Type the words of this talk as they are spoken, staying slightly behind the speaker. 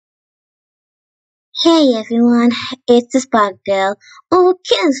Hey everyone, it's the Spark Girl, or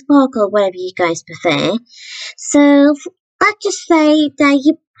Kitten Sparkle, whatever you guys prefer. So, let's just say that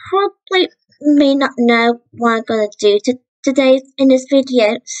you probably may not know what I'm gonna do today in this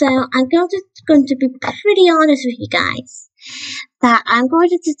video. So, I'm going to be pretty honest with you guys. That I'm going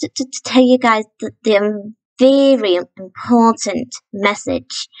to tell you guys the very important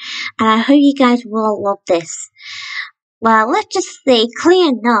message. And I hope you guys will love this. Well, let's just say clear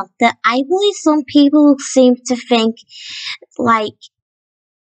enough that I believe some people seem to think like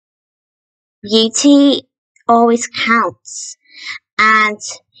beauty always counts, and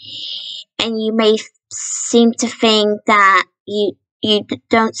you may seem to think that you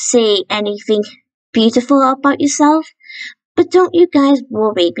don't see anything beautiful about yourself. But don't you guys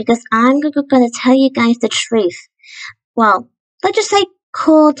worry, because I'm gonna tell you guys the truth. Well, let's just say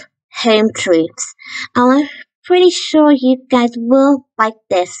called home truths. I'm pretty sure you guys will like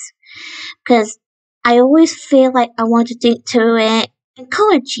this, because I always feel like I want to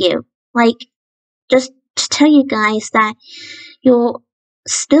encourage you, like just to tell you guys that you're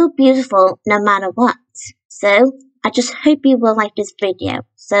still beautiful no matter what. So I just hope you will like this video.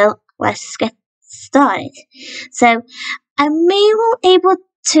 So let's get started. So I may not able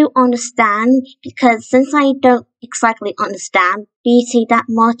to understand, because since I don't exactly understand beauty that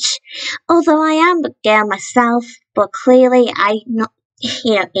much, although I am a girl myself, but clearly I'm not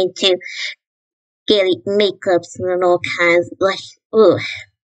into girly makeups and all kinds, like, ugh.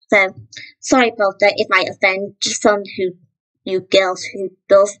 So, sorry about that if I offend just some you girls who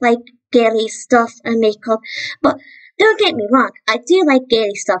does like girly stuff and makeup, but don't get me wrong, I do like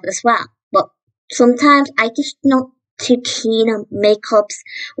girly stuff as well, but sometimes I just not too keen on makeups,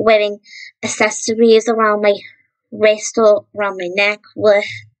 wearing accessories around my wrist or around my neck, with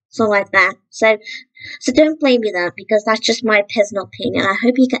something like that. So don't blame me that, because that's just my personal opinion. I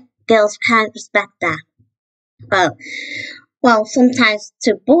hope you girls can respect that. Well, sometimes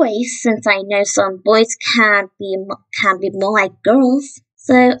to boys, since I know some boys can be more like girls,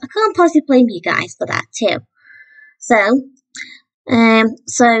 so I can't possibly blame you guys for that too. So,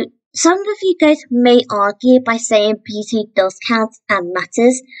 so some of you guys may argue by saying beauty does count and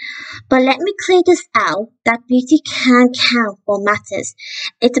matters, but let me clear this out that beauty can count or matters.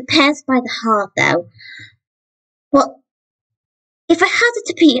 It depends by the heart though. Well, if I had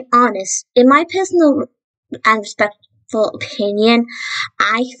to be honest, in my personal and respectful opinion,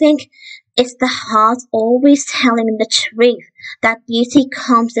 I think it's the heart always telling the truth, that beauty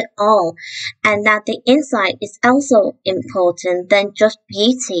comes at all, and that the inside is also important than just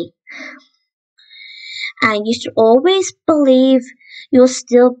beauty. And you should always believe you're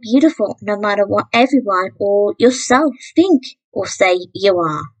still beautiful no matter what everyone or yourself think or say you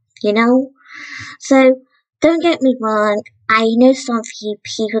are, you know? So don't get me wrong, I know some of you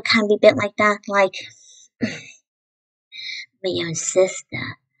people can be a bit like that, like my own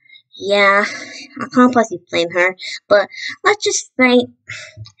sister. Yeah, I can't possibly blame her, but let's just say,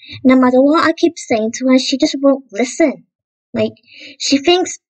 no matter what I keep saying to her, she just won't listen. Like, she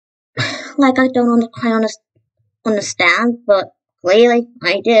thinks, like I don't quite understand, but clearly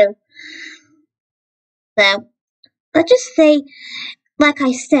I do. So, let's just say, like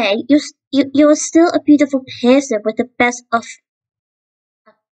I say, you're still a beautiful person with the best of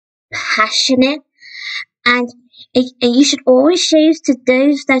passionate, and you should always show to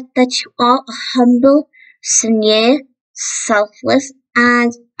those that you are a humble, sincere, selfless,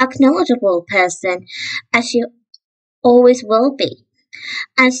 and acknowledgeable person, as you always will be.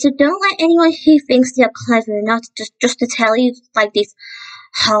 And so don't let anyone who thinks you're clever enough just to tell you like these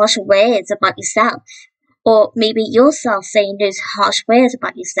harsh words about yourself. Or maybe yourself saying those harsh words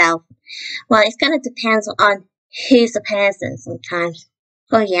about yourself. Well, it kind of depends on who's the person sometimes.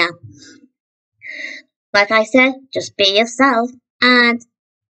 Oh yeah. Like I said, just be yourself, and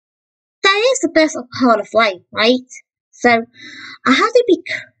that is the best part of life, right? So I have to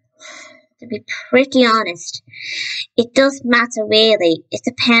be pretty honest. It does matter really. It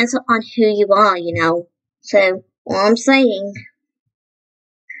depends on who you are, you know. So what I'm saying,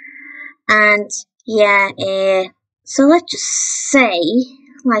 and yeah, so let's just say,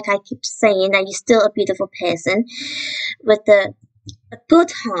 like I keep saying, that you're still a beautiful person with a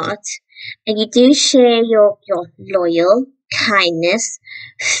good heart, and you do share your loyal, kindness,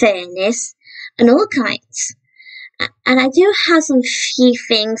 fairness, and all kinds. And I do have some few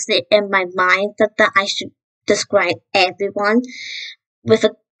things in my mind that I should describe everyone with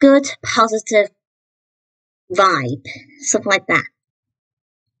a good, positive vibe, something like that.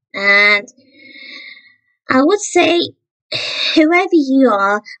 And I would say, whoever you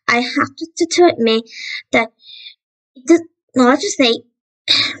are, I have to admit that, well, let's just say,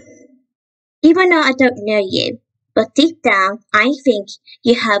 Even though I don't know you, but deep down, I think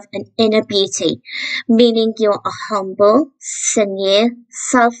you have an inner beauty, meaning you're a humble, sincere,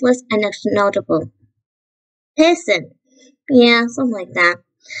 selfless, and ignorable person. Yeah, something like that.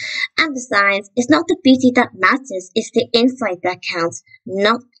 And besides, it's not the beauty that matters, it's the inside that counts,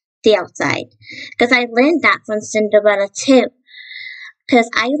 not the outside. Because I learned that from Cinderella too. Because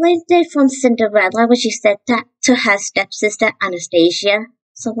I learned it from Cinderella when she said that to her stepsister Anastasia,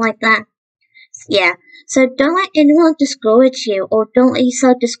 something like that. Yeah. So don't let anyone discourage you, or don't let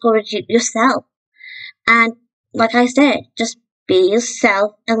yourself discourage yourself. And like I said, just be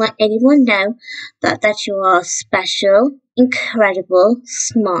yourself and let anyone know that you are special, incredible,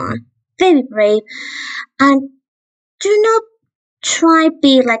 smart, very brave, and do not try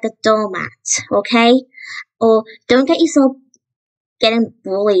be like a doormat, okay? Or don't get yourself getting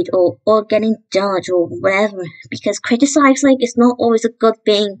bullied or getting judged or whatever, because criticizing is not always a good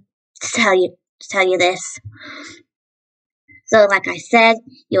thing to tell you this. So like I said,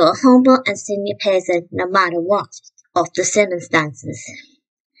 you're a humble and senior person no matter what of the circumstances.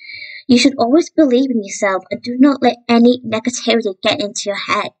 You should always believe in yourself and do not let any negativity get into your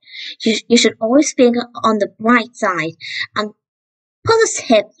head. You should always think on the bright side and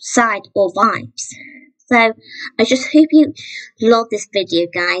positive side or vibes. So I just hope you love this video,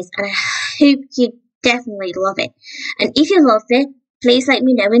 guys, and I hope you definitely love it. And if you loved it, please let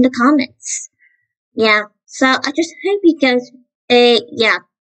me know in the comments. Yeah, so I just hope you guys, yeah,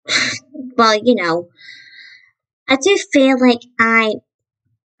 well, I do feel like I'm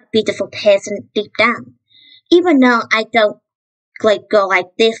a beautiful person deep down. Even though I don't like go like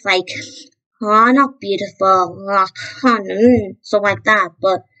this, like, oh, I'm not beautiful, so like that,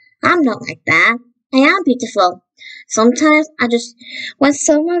 but I'm not like that. I am beautiful. Sometimes when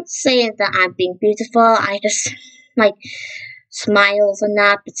someone's saying that I'm being beautiful, I just, like, smiles and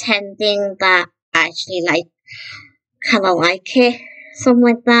that, pretending that I actually, like, kinda like it. Something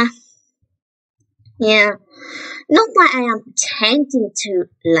like that. Yeah. Not that I am pretending to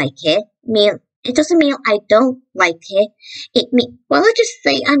like it. It doesn't mean I don't like it. Well, I just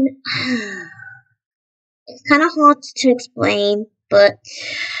say it's kind of hard to explain, but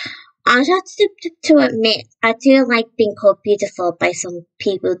I just have to admit, I do like being called beautiful by some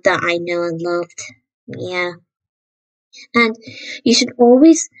people that I know and loved. Yeah. And you should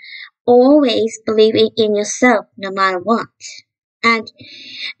always believe in yourself, no matter what. And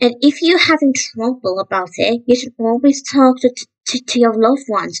if you're having trouble about it, you should always talk to your loved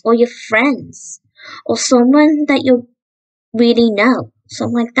ones or your friends or someone that you really know,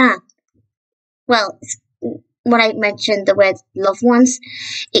 something like that. Well, when I mentioned the word loved ones,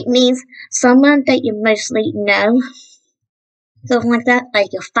 it means someone that you mostly know, something like that,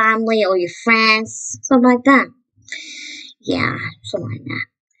 like your family or your friends, something like that. Yeah, something like that.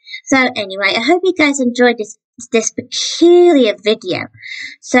 So anyway, I hope you guys enjoyed this peculiar video.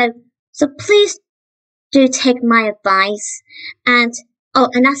 So please do take my advice, and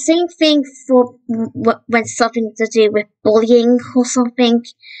that same thing for when something to do with bullying or something.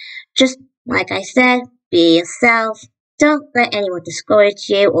 Just like I said, be yourself. Don't let anyone discourage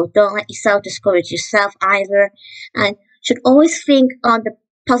you, or don't let yourself discourage yourself either. And should always think on the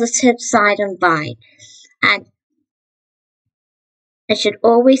positive side and vibe. And I should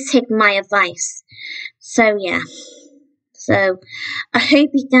always take my advice. So yeah. So I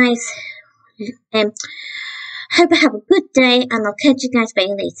hope you guys hope you have a good day, and I'll catch you guys very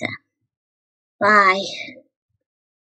later. Bye.